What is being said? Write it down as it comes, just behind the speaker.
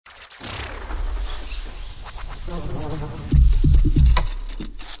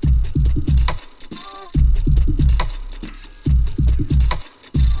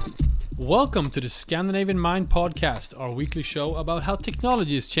Welcome to the Scandinavian MIND podcast, our weekly show about how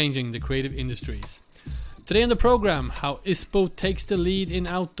technology is changing the creative industries. Today on the program, how ISPO takes the lead in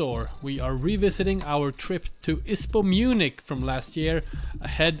outdoor. We are revisiting our trip to ISPO Munich from last year,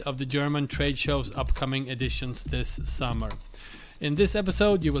 ahead of the German trade show's upcoming editions this summer. In this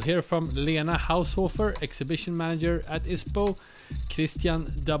episode, you will hear from Lena Haushofer, exhibition manager at ISPO,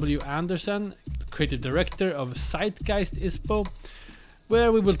 Kristian W. Andersen, creative director of Zeitgeist-ISPO,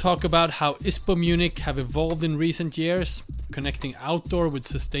 where we will talk about how ISPO Munich have evolved in recent years, connecting outdoor with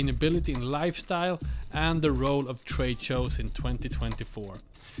sustainability and lifestyle, and the role of trade shows in 2024.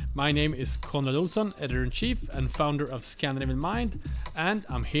 My name is Konrad Olsson, editor-in-chief and founder of Scandinavian MIND, and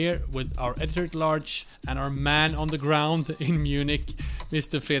I'm here with our editor-at-large and our man on the ground in Munich,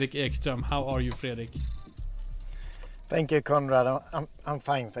 Mr. Fredrik Ekström. How are you, Fredrik? Thank you, Konrad. I'm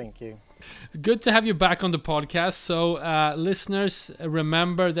fine, thank you. Good to have you back on the podcast. So listeners,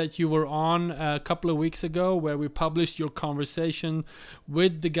 remember that you were on a couple of weeks ago where we published your conversation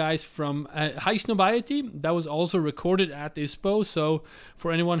with the guys from Highsnobiety. That was also recorded at ISPO. So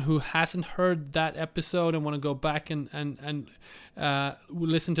for anyone who hasn't heard that episode and want to go back and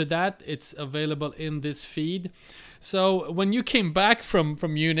listen to that, it's available in this feed. So when you came back from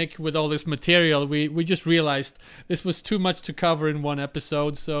Munich with all this material, we just realized this was too much to cover in one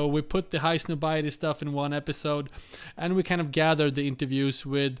episode. So we put the Highsnobiety stuff in one episode, and we kind of gathered the interviews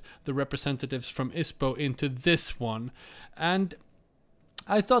with the representatives from ISPO into this one. And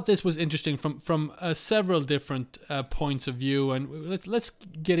I thought this was interesting from several different points of view, and let's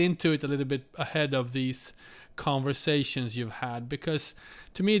get into it a little bit ahead of these conversations you've had, because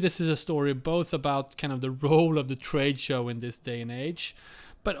to me this is a story both about kind of the role of the trade show in this day and age,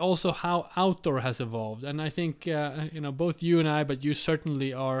 but also how outdoor has evolved. And I think both you and I, but you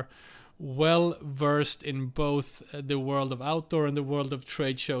certainly are well versed in both the world of outdoor and the world of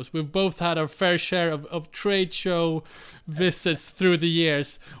trade shows. We've both had our fair share of trade show visits through the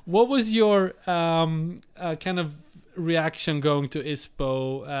years. What was your kind of reaction going to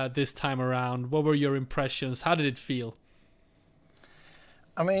ISPO this time around? What were your impressions? How did it feel?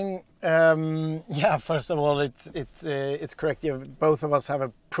 I mean, first of all, it's correct. Both of us have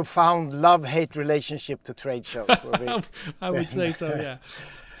a profound love-hate relationship to trade shows. I would say so, yeah.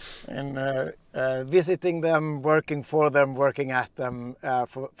 And visiting them, working for them, working at them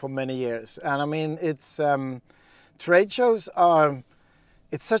for many years. And I mean, it's trade shows are.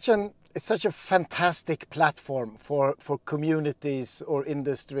 It's such a fantastic platform for communities or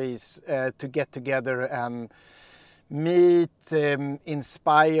industries to get together and meet,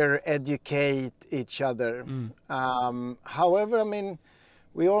 inspire, educate each other. However, I mean,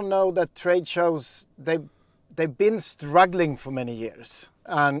 we all know that trade shows, they've been struggling for many years.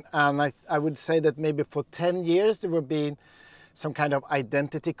 And I would say that maybe for 10 years there will be some kind of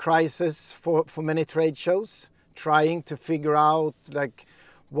identity crisis for many trade shows, trying to figure out like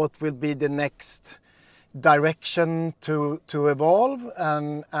what will be the next direction to evolve,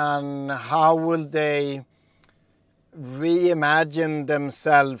 and how will they reimagine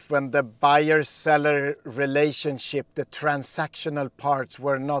themselves when the buyer-seller relationship, the transactional parts,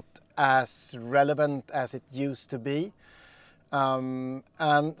 were not as relevant as it used to be. And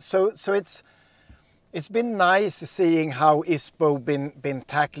so it's been nice seeing how ISPO been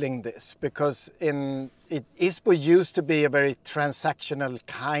tackling this, because ISPO used to be a very transactional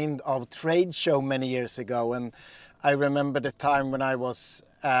kind of trade show many years ago, and I remember the time when I was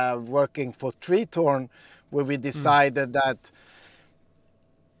working for Treetorn, where we decided that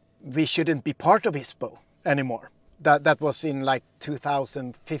we shouldn't be part of ISPO anymore. That was in like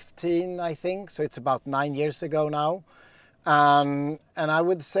 2015, I think, so it's about 9 years ago now. And I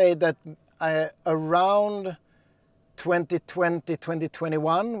would say that around 2020,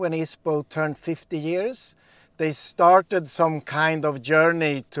 2021, when ISPO turned 50 years, they started some kind of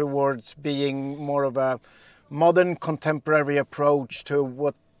journey towards being more of a modern contemporary approach to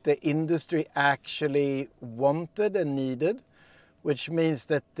what the industry actually wanted and needed, which means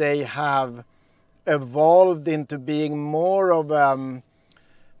that they have evolved into being more of a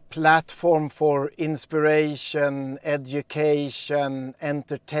platform for inspiration, education,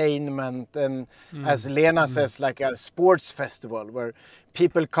 entertainment, and as Lena says, like a sports festival where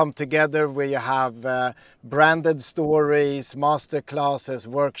people come together, where you have branded stories, master classes,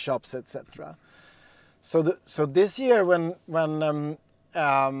 workshops, etc. So this year when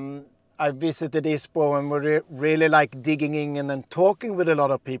I visited ISPO and were really like digging in and talking with a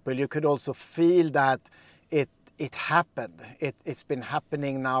lot of people, you could also feel that it happened. It's been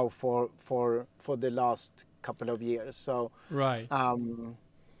happening now for the last couple of years. So right.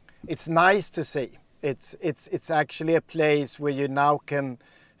 It's nice to see. It's actually a place where you now can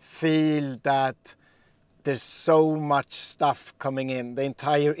feel that there's so much stuff coming in. The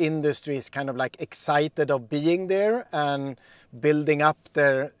entire industry is kind of like excited of being there and building up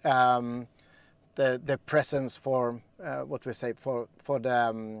their presence for what we say for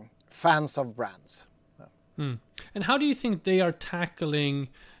the fans of brands. And how do you think they are tackling?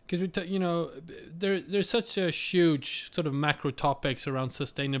 Because there's such a huge sort of macro topics around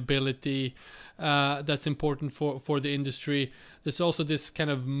sustainability that's important for the industry. There's also this kind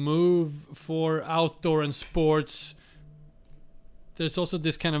of move for outdoor and sports. There's also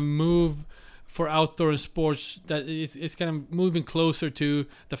this kind of move for outdoor and sports that is kind of moving closer to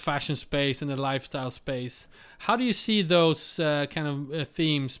the fashion space and the lifestyle space. How do you see those kind of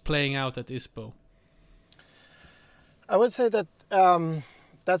themes playing out at ISPO? I would say that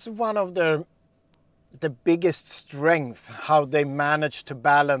that's one of the biggest strength, how they manage to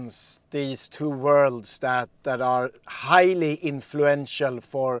balance these two worlds that are highly influential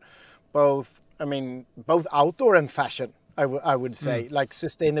for both outdoor and fashion. I would say, like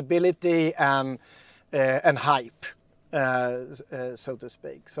sustainability and hype, so to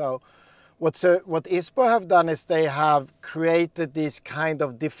speak. So what ISPO have done is they have created these kind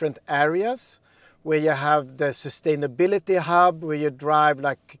of different areas where you have the sustainability hub, where you drive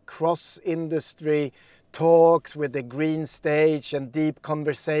like cross-industry talks with the green stage and deep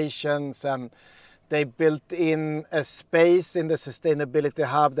conversations. And they built in a space in the sustainability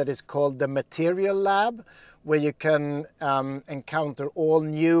hub that is called the Material Lab, where you can encounter all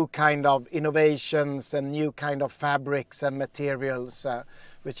new kind of innovations and new kind of fabrics and materials,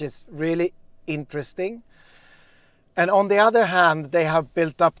 which is really interesting. And on the other hand, they have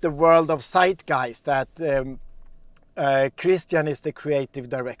built up the world of Zeitgeist that Kristian is the creative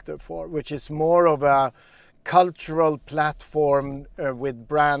director for, which is more of a cultural platform with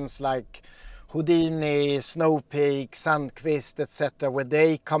brands like Houdini, Snow Peak, Sandqvist, etc., where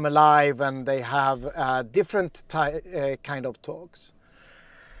they come alive and they have different kind of talks.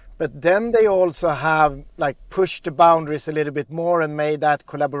 But then they also have like pushed the boundaries a little bit more and made that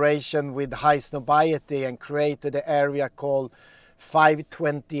collaboration with High Snobiety and created an area called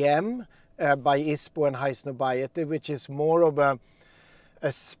 520M by ISPO and High Snobiety, which is more of a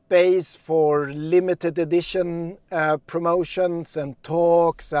space for limited edition promotions and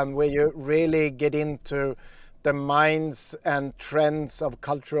talks, and where you really get into the minds and trends of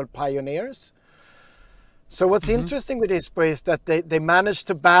cultural pioneers. So what's interesting with ISPO is that they managed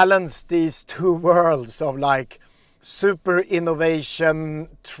to balance these two worlds of like super innovation,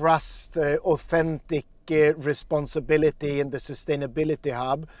 trust, authentic responsibility in the sustainability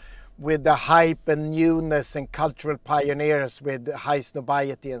hub, with the hype and newness and cultural pioneers with High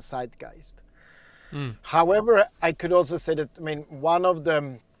Snobiety and Zeitgeist. However, I could also say that, one of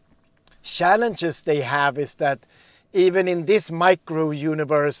the challenges they have is that even in this micro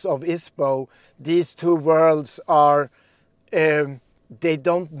universe of ISPO, these two worlds are, they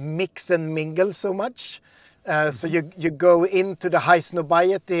don't mix and mingle so much. So you go into the High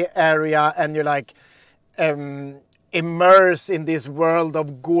Snobiety area and you're like, immerse in this world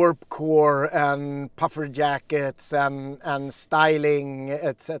of gorpcore and puffer jackets and styling,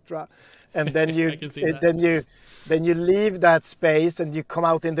 etc. And then you leave that space and you come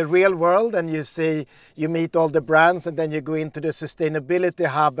out in the real world and you meet all the brands, and then you go into the sustainability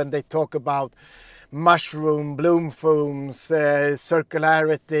hub and they talk about mushroom, bloom foams,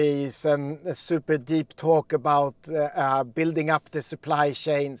 circularities, and a super deep talk about building up the supply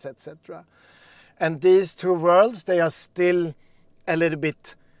chains, etc. And these two worlds, they are still a little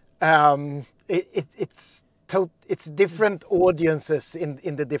bit, it's different audiences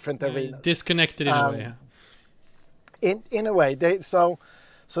in the different arenas. Disconnected in a way. In a way, so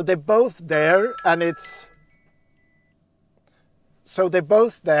they're both there, and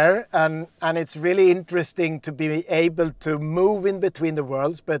it's really interesting to be able to move in between the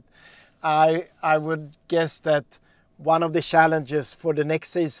worlds. But I would guess that one of the challenges for the next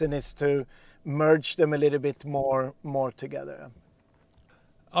season is to merge them a little bit more together.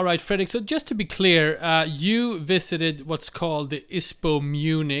 All right, Fredrik. So just to be clear, you visited what's called the ISPO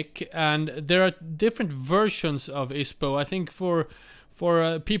Munich, and there are different versions of ISPO. I think for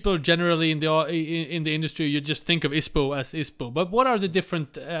people generally in the industry, you just think of ISPO as ISPO. But what are the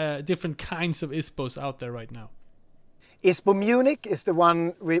different kinds of ISPOs out there right now? ISPO Munich is the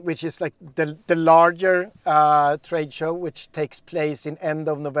one which is like the larger trade show, which takes place in end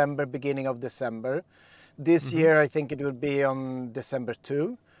of November, beginning of December. This year, I think it will be on December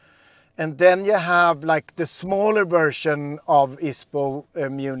 2. And then you have like the smaller version of ISPO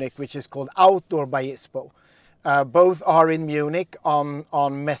Munich, which is called Outdoor by ISPO. Both are in Munich on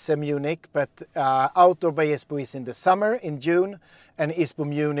Messe Munich, but Outdoor by ISPO is in the summer, in June, and ISPO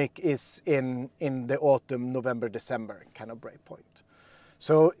Munich is in the autumn, November, December, kind of breakpoint.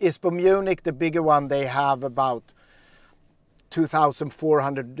 So ISPO Munich, the bigger one, they have about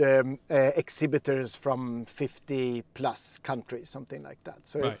 2,400 exhibitors from 50 plus countries, something like that.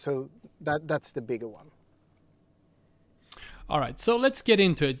 So, right. So that's the bigger one. All right, so let's get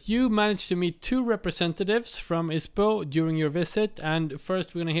into it. You managed to meet 2 representatives from ISPO during your visit, and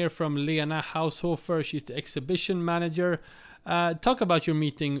first we're going to hear from Lena Haushofer. She's the exhibition manager. Talk about your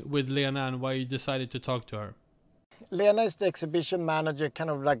meeting with Lena and why you decided to talk to her. Lena is the exhibition manager, kind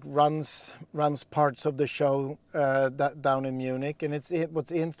of like runs parts of the show down in Munich, and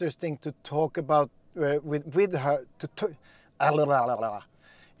what's interesting to talk about with her.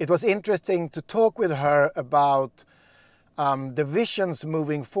 It was interesting to talk with her about the visions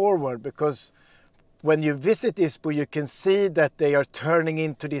moving forward, because when you visit ISPO, you can see that they are turning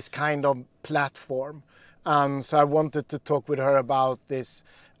into this kind of platform. So I wanted to talk with her about this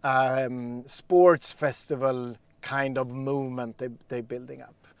sports festival kind of movement they're building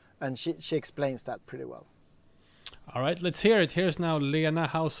up. And she explains that pretty well. All right, let's hear it. Here's now Lena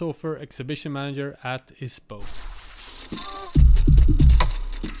Haushofer, exhibition manager at ISPO.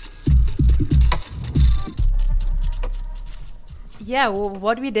 Yeah, well,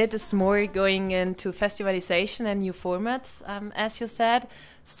 what we did is more going into festivalization and new formats, as you said.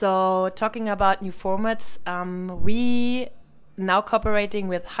 So talking about new formats, we now cooperating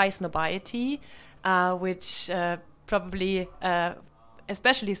with High Snobiety, which probably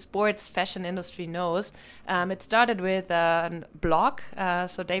especially sports fashion industry knows. It started with a blog,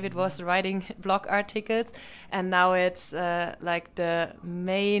 so David was writing blog articles, and now it's like the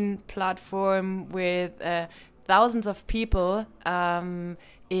main platform with thousands of people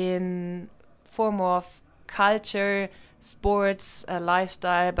in form of culture, sports,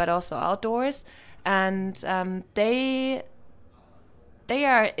 lifestyle, but also outdoors, and they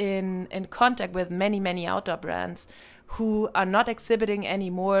are in contact with many outdoor brands who are not exhibiting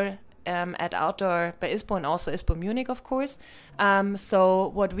anymore at Outdoor by ISPO and also ISPO Munich, of course. So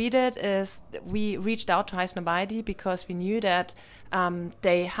what we did is we reached out to High Snobiety because we knew that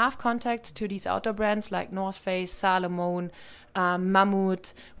they have contacts to these outdoor brands like North Face, Salomon,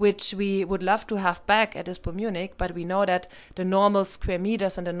 Mammut, which we would love to have back at ISPO Munich, but we know that the normal square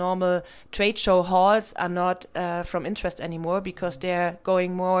meters and the normal trade show halls are not from interest anymore, because they're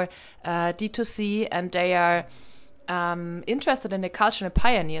going more D2C, and they are interested in the cultural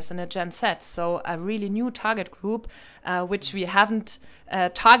pioneers and the Gen Z, so a really new target group, which we haven't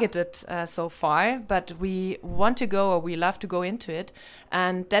targeted so far, but we want to go, or we love to go into it,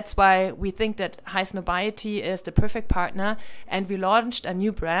 and that's why we think that High Snobiety is the perfect partner, and we launched a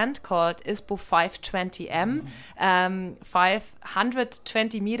new brand called ISPO 520M.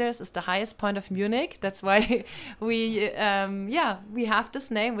 520 meters is the highest point of Munich. That's why we have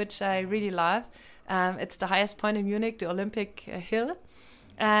this name, which I really love. It's the highest point in Munich, the Olympic Hill,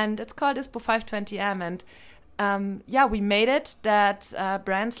 and it's called ISPO 520M. And we made it that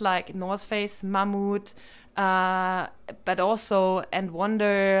brands like North Face, Mammut, but also And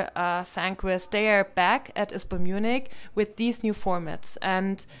Wonder, Sanquist, they are back at ISPO Munich with these new formats.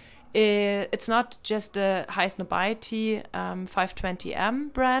 And it's not just the High Snobiety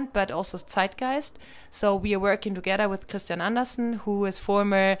 520M brand, but also Zeitgeist. So we are working together with Kristian Andersen, who is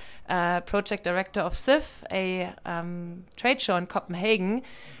former project director of SIF, a trade show in Copenhagen.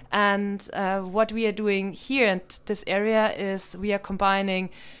 And what we are doing here in this area is we are combining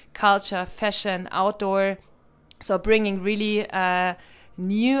culture, fashion, outdoor, so bringing really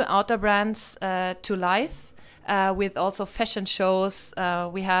new outdoor brands to life. With also fashion shows.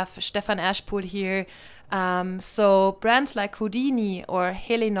 We have Stefan Ashpool here. So brands like Houdini or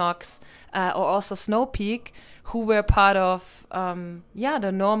Helinox or also Snow Peak, who were part of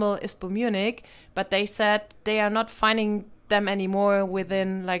the normal ISPO Munich, but they said they are not finding them anymore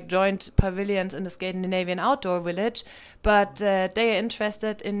within like joint pavilions in the Scandinavian outdoor village, but they are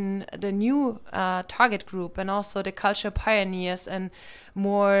interested in the new target group and also the culture pioneers and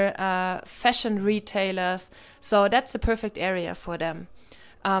more fashion retailers. So that's the perfect area for them.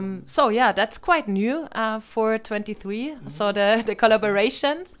 So yeah, that's quite new for 23. Mm-hmm. So the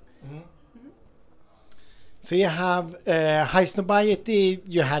collaborations. Mm-hmm. So you have High Snobiety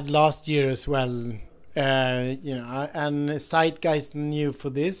you had last year as well. And Zeitgeist new for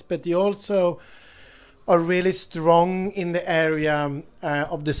this, but you also are really strong in the area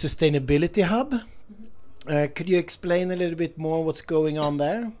of the sustainability hub. Could you explain a little bit more what's going on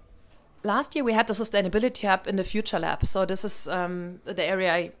there? last year we had the Sustainability Hub in the Future Lab. So this is the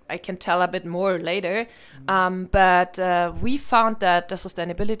area I can tell a bit more later. But we found that the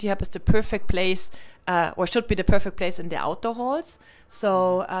Sustainability Hub is the perfect place, or should be the perfect place in the outdoor halls.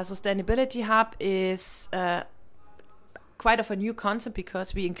 So Sustainability Hub is quite of a new concept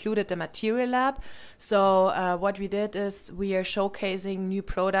because we included the material lab. So what we did is we are showcasing new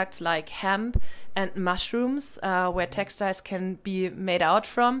products like hemp and mushrooms, where textiles can be made out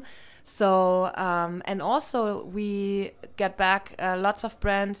from. So, and also we get back lots of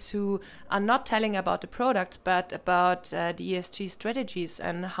brands who are not telling about the products, but about the ESG strategies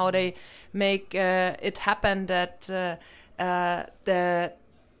and how they make it happen that the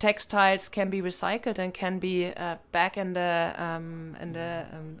textiles can be recycled and can be back in the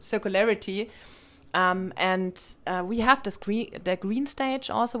circularity. And we have the green stage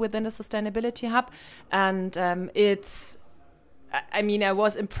also within the Sustainability Hub, and it's, I mean, I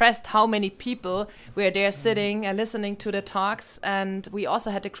was impressed how many people were there sitting and listening to the talks. And we also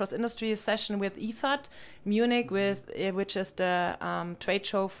had a cross-industry session with IFAD Munich, which is the trade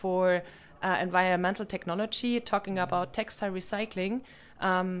show for environmental technology, talking about textile recycling.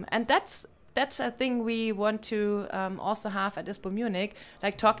 And that's a thing we want to also have at ISPO Munich,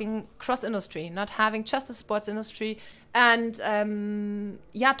 like talking cross-industry, not having just the sports industry. And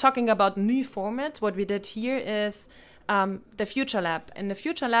talking about new formats. What we did here is the Future Lab. In the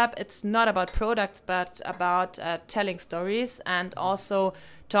Future Lab, it's not about products, but about telling stories and also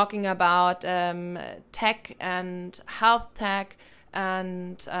talking about tech and health tech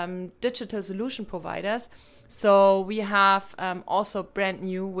and digital solution providers. So we have also brand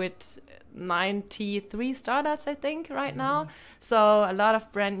new with 93 startups, I think, right now. So a lot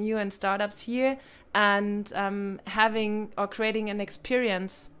of brand new and startups here, and having or creating an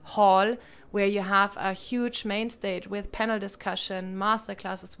experience hall where you have a huge main stage with panel discussion,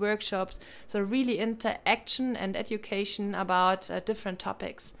 masterclasses, workshops. So really interaction and education about different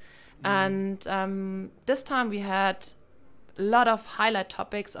topics. And this time we had a lot of highlight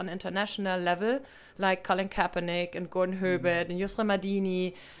topics on international level, like Colin Kaepernick and Gordon Herbert and Yusra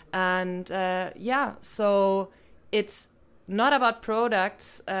Madini. And so it's not about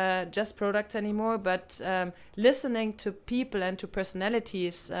products, just products anymore, but listening to people and to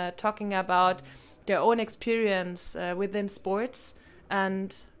personalities, talking about their own experience within sports.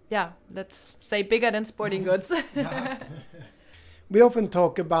 And let's say bigger than sporting goods. We often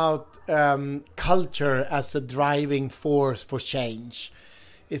talk about culture as a driving force for change.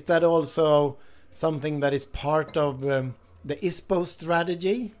 Is that also something that is part of the ISPO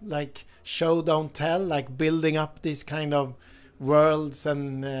strategy, like show, don't tell, like building up these kind of worlds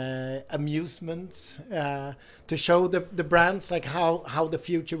and amusements to show the brands like how the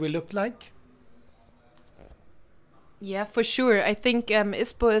future will look like? Yeah, for sure. I think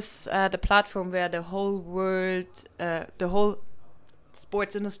ISPO is the platform where the whole world, the whole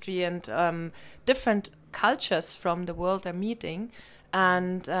sports industry and different cultures from the world are meeting.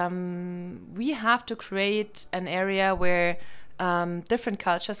 And we have to create an area where different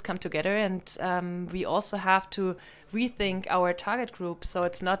cultures come together, and we also have to rethink our target group. So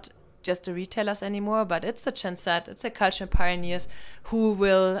it's not just the retailers anymore, but it's the Gen Z, it's the culture pioneers who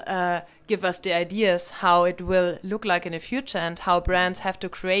will give us the ideas how it will look like in the future and how brands have to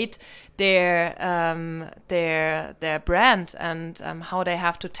create their brand and how they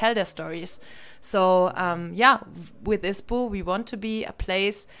have to tell their stories. So with ISPO, we want to be a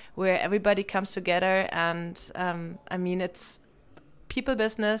place where everybody comes together, and it's people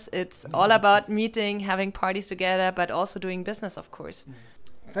business. It's all about meeting, having parties together, but also doing business, of course.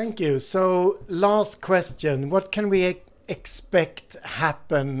 Thank you. So last question, what can we expect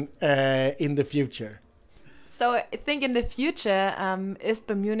happen in the future? So I think in the future,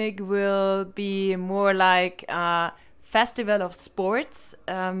 ISPO Munich will be more like a festival of sports,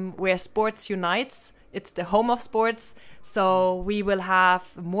 where sports unites. It's the home of sports. So we will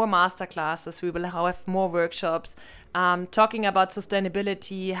have more masterclasses, we will have more workshops, talking about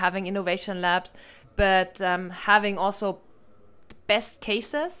sustainability, having innovation labs, but having also best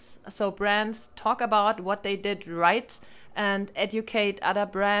cases. So brands talk about what they did right and educate other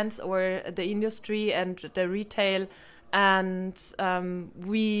brands or the industry and the retail. And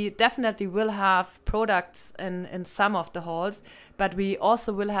we definitely will have products in some of the halls, but we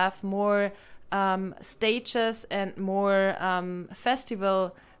also will have more stages and more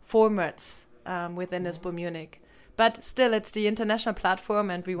festival formats within ISPO Munich. But still, it's the international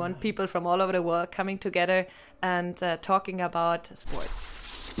platform, and we want people from all over the world coming together and talking about sports.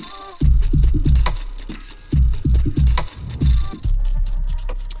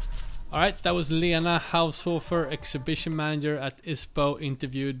 All right, that was Lena Haushofer, exhibition manager at ISPO,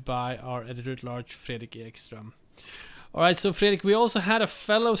 interviewed by our editor-at-large Fredrik Ekström. All right, so Fredrik, we also had a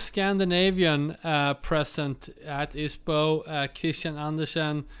fellow Scandinavian present at ISPO, Kristian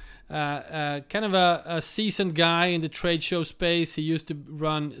Andersen, kind of a seasoned guy in the trade show space. He used to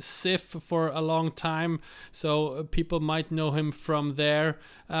run SIF for a long time, so people might know him from there.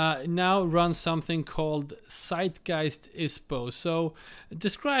 Now runs something called Zeitgeist-ISPO. So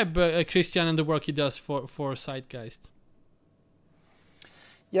describe Kristian and the work he does for Zeitgeist.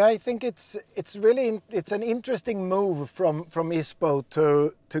 Yeah, I think it's an interesting move from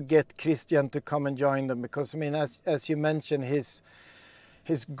ISPO to get Kristian to come and join them, because I mean, as you mentioned, he's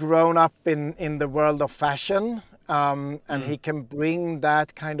grown up in the world of fashion, and he can bring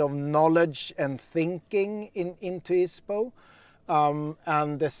that kind of knowledge and thinking into ISPO.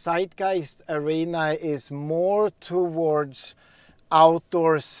 And the Zeitgeist arena is more towards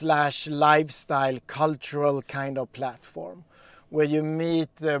outdoor / lifestyle cultural kind of platform, where you meet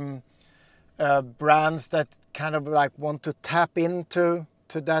brands that kind of like want to tap into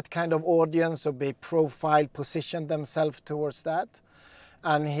that kind of audience, or be profile, position themselves towards that.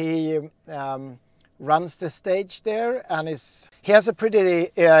 And he runs the stage there, and he has a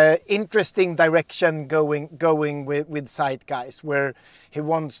pretty interesting direction going with Zeitgeist, where he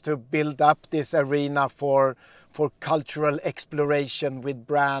wants to build up this arena for cultural exploration with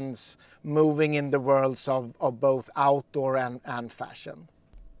brands moving in the worlds of both outdoor and fashion.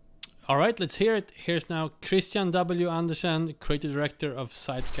 All right, let's hear it. Here's now Kristian W. Andersen, creative director of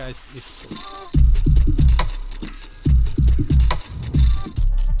Zeitgeist-ISPO.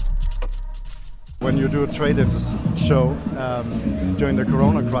 When you do a trade industry show during the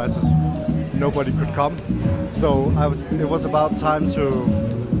Corona crisis, nobody could come. So it was about time to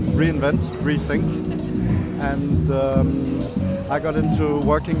reinvent, rethink, and I got into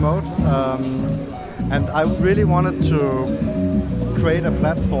working mode. And I really wanted to create a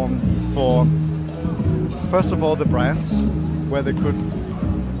platform for, first of all, the brands, where they could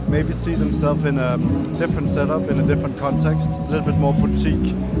maybe see themselves in a different setup, in a different context, a little bit more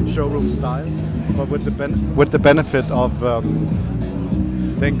boutique showroom style, but with the benefit of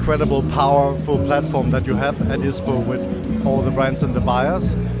the incredible, powerful platform that you have at ISPO with all the brands and the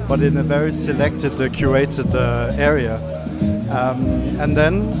buyers, but in a very selected, curated area. And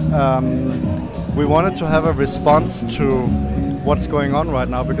then we wanted to have a response to what's going on right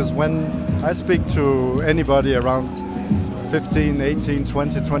now, because when I speak to anybody around 15, 18,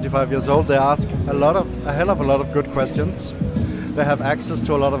 20, 25 years old, they ask a hell of a lot of good questions. They have access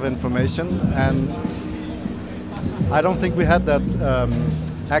to a lot of information, and I don't think we had that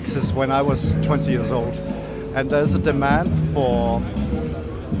access when I was 20 years old. And there's a demand for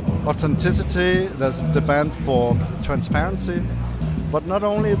authenticity, there's a demand for transparency, but not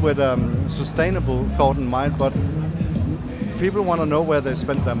only with sustainable thought in mind, but people want to know where they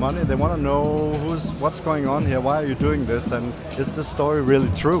spend their money. They want to know what's going on here, why are you doing this, and is this story really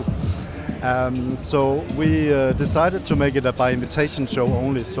true? So we decided to make it a by invitation show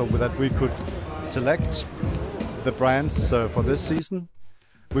only, so that we could select the brands for this season.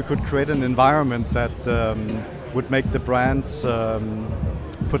 We could create an environment that would make the brands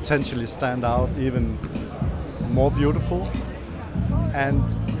potentially stand out even more beautiful, and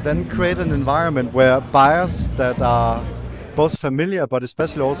then create an environment where buyers that are both familiar, but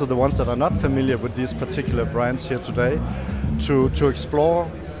especially also the ones that are not familiar with these particular brands here today, to explore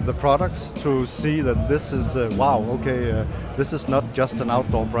the products, to see that this is, this is not just an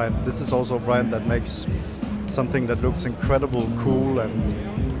outdoor brand, this is also a brand that makes something that looks incredible, cool and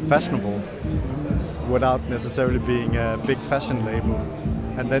fashionable, without necessarily being a big fashion label.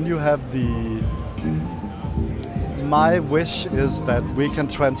 And then you have my wish is that we can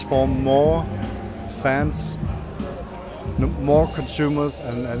transform more fans, more consumers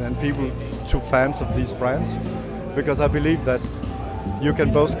and people to fans of these brands, because I believe that you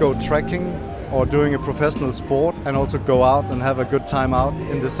can both go trekking or doing a professional sport and also go out and have a good time out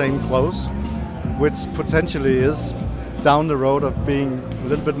in the same clothes, which potentially is down the road of being a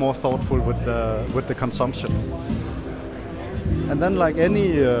little bit more thoughtful with the consumption. And then like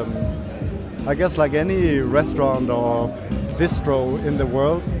any I guess like any restaurant or bistro in the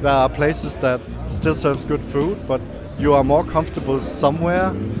world, there are places that still serves good food, but you are more comfortable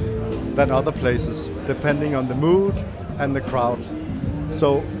somewhere than other places, depending on the mood and the crowd.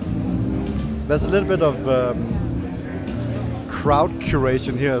 So there's a little bit of crowd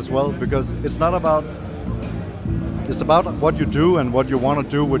curation here as well, because it's about what you do and what you want to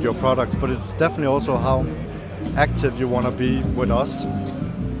do with your products, but it's definitely also how active you want to be with us.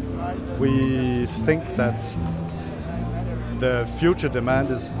 We think that the future demand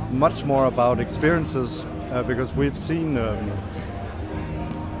is much more about experiences, because we've seen an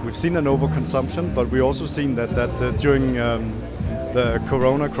overconsumption, but we also seen that during the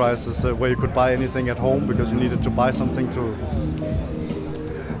Corona crisis, where you could buy anything at home because you needed to buy something to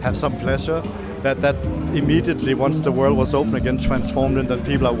have some pleasure, that immediately, once the world was open again, transformed in that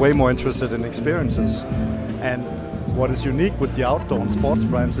people are way more interested in experiences. And what is unique with the outdoor and sports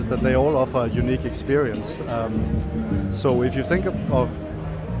brands is that they all offer a unique experience. So if you think of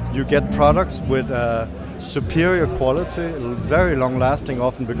you get products with superior quality, very long lasting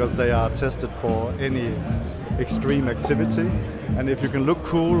often because they are tested for any extreme activity. And if you can look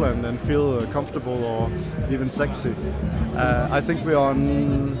cool and feel comfortable or even sexy, I think we're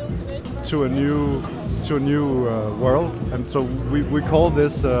on to a new world. And so we call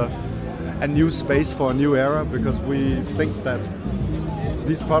this a new space for a new era, because we think that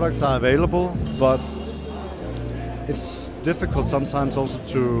these products are available, but it's difficult sometimes also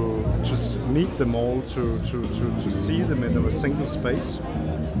to meet them all, to see them in a single space.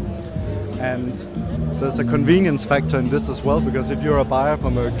 And there's a convenience factor in this as well, because if you're a buyer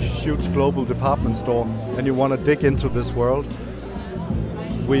from a huge global department store and you want to dig into this world,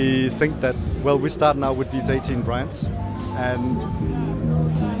 we think that, well, we start now with these 18 brands, and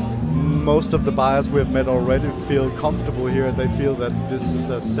most of the buyers we have met already feel comfortable here. They feel that this is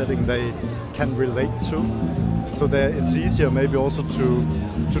a setting they can relate to. So it's easier maybe also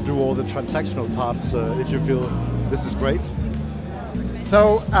to do all the transactional parts if you feel this is great.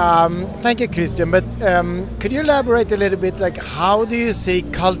 So thank you, Kristian, but could you elaborate a little bit, like how do you see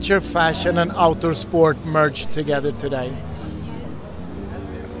culture, fashion and outdoor sport merge together today?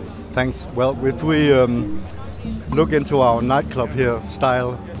 Thanks. Well, if we look into our nightclub here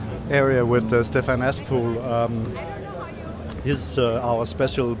style area with Stefan Aspool, he's our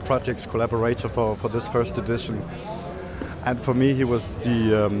special projects collaborator for this first edition. And for me, he was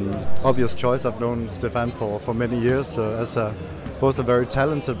the obvious choice. I've known Stefan for many years as both a very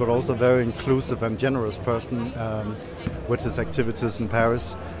talented but also very inclusive and generous person with his activities in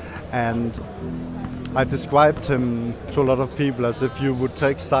Paris. And I described him to a lot of people as if you would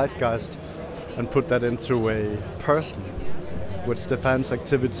take Zeitgeist and put that into a person. With Stefan's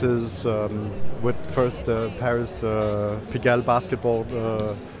activities, with first Paris Pigalle basketball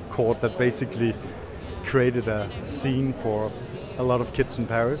court that basically created a scene for a lot of kids in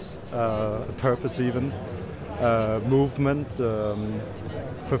Paris, a purpose even, movement,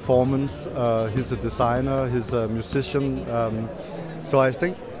 performance. He's a designer, he's a musician. So I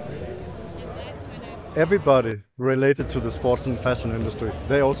think everybody related to the sports and fashion industry,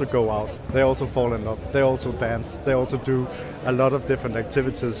 they also go out, they also fall in love, they also dance, they also do a lot of different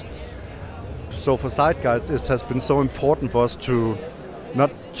activities. So for Zeitgeist, it has been so important for us to not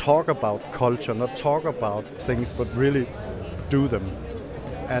talk about culture, not talk about things, but really do them.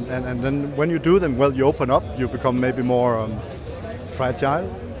 And then when you do them, well, you open up, you become maybe more fragile.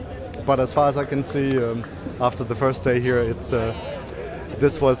 But as far as I can see, after the first day here,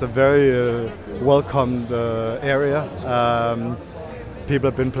 this was a very welcomed area. People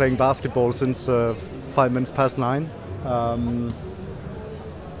have been playing basketball since 5 minutes past 9.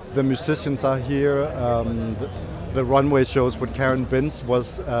 The musicians are here. The runway shows with Karen Binz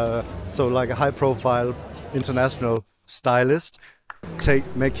was so like a high-profile international stylist,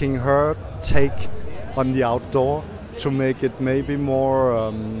 making her take on the outdoor to make it maybe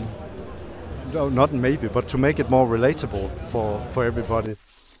more. No, not maybe, but to make it more relatable for everybody.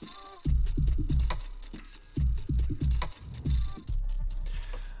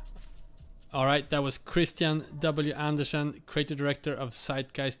 All right, that was Kristian W. Andersen, Creative Director of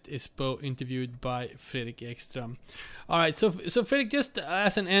Zeitgeist-ISPO, interviewed by Fredrik Ekström. All right, so Fredrik, just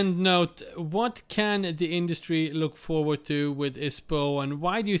as an end note, what can the industry look forward to with ISPO, and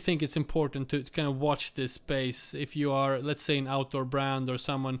why do you think it's important to kind of watch this space if you are, let's say, an outdoor brand or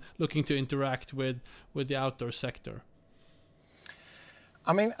someone looking to interact with the outdoor sector?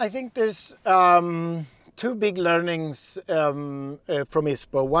 I mean, I think there's two big learnings from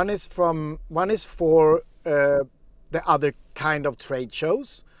ISPO. One is for the other kind of trade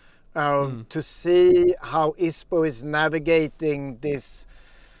shows, to see how ISPO is navigating this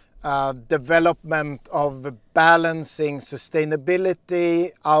development of balancing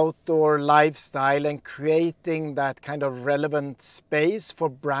sustainability, outdoor lifestyle, and creating that kind of relevant space for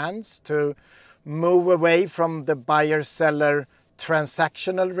brands to move away from the buyer-seller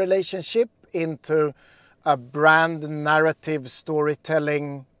transactional relationship into a brand narrative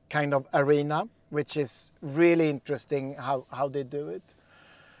storytelling kind of arena, which is really interesting how they do it.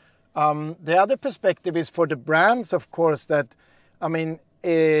 The other perspective is for the brands, of course, that, I mean,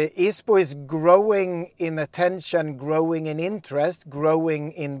 ISPO is growing in attention, growing in interest,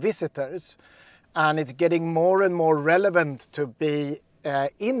 growing in visitors, and it's getting more and more relevant to be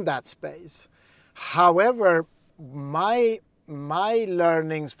in that space. However, my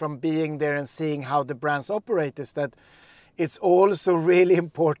learnings from being there and seeing how the brands operate is that it's also really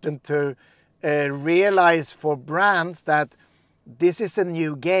important to realize for brands that this is a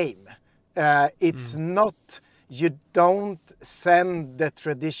new game. It's not, you don't send the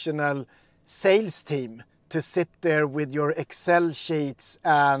traditional sales team to sit there with your Excel sheets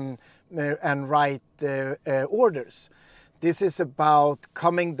and write orders. This is about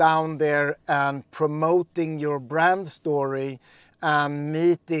coming down there and promoting your brand story and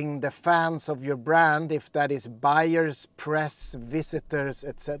meeting the fans of your brand, if that is buyers, press, visitors,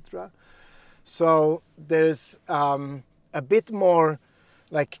 etc. So there's a bit more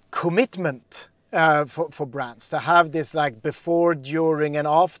like commitment for brands to have this like before, during, and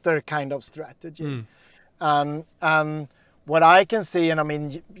after kind of strategy. And what I can see, and I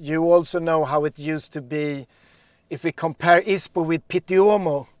mean, you also know how it used to be. If we compare ISPO with Pitti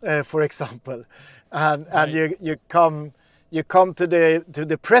Uomo, for example, and you come to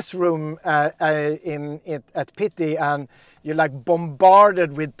the press room at Pitti, and you're like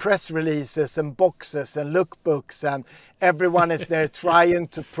bombarded with press releases and boxes and lookbooks, and everyone is there trying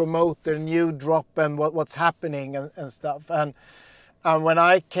to promote their new drop and what's happening and stuff. And when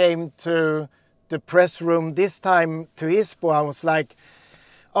I came to the press room this time to ISPO, I was like,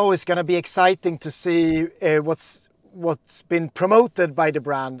 oh, it's going to be exciting to see what's been promoted by the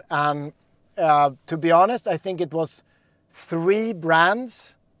brand. And to be honest, I think it was 3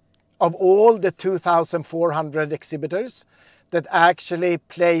 brands of all the 2,400 exhibitors that actually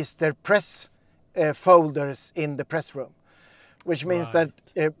placed their press folders in the press room, which means that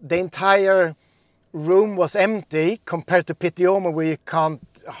the entire room was empty compared to Pitti Uomo, where you can't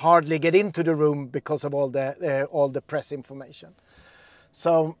hardly get into the room because of all the press information.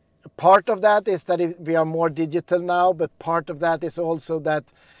 So part of that is that we are more digital now, but part of that is also that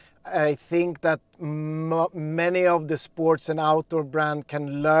I think that many of the sports and outdoor brand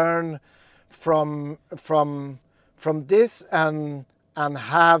can learn from this and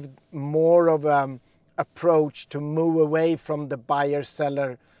have more of an approach to move away from the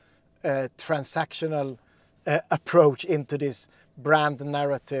buyer-seller transactional approach into this brand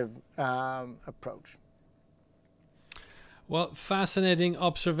narrative approach. Well, fascinating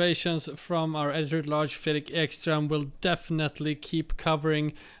observations from our editor-at-large, Fredrik Ekström. We'll definitely keep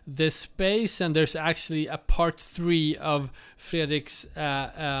covering this space, and there's actually a part 3 of Fredrik's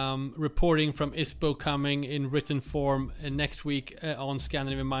reporting from ISPO coming in written form next week on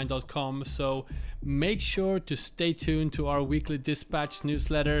ScandinavianMind.com. So make sure to stay tuned to our weekly dispatch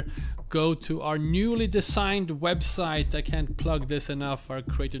newsletter. Go to our newly designed website. I can't plug this enough. Our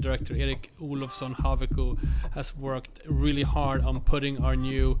creative director Erik Olofsson Haveku has worked really hard on putting our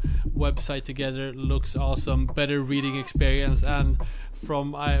new website together. Looks awesome, better reading experience, and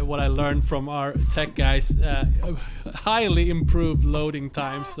from what I learned from our tech guys, highly improved loading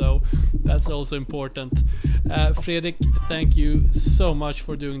time, so that's also important. Fredrik, thank you so much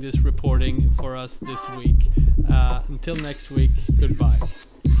for doing this reporting for us this week. Until next week, goodbye.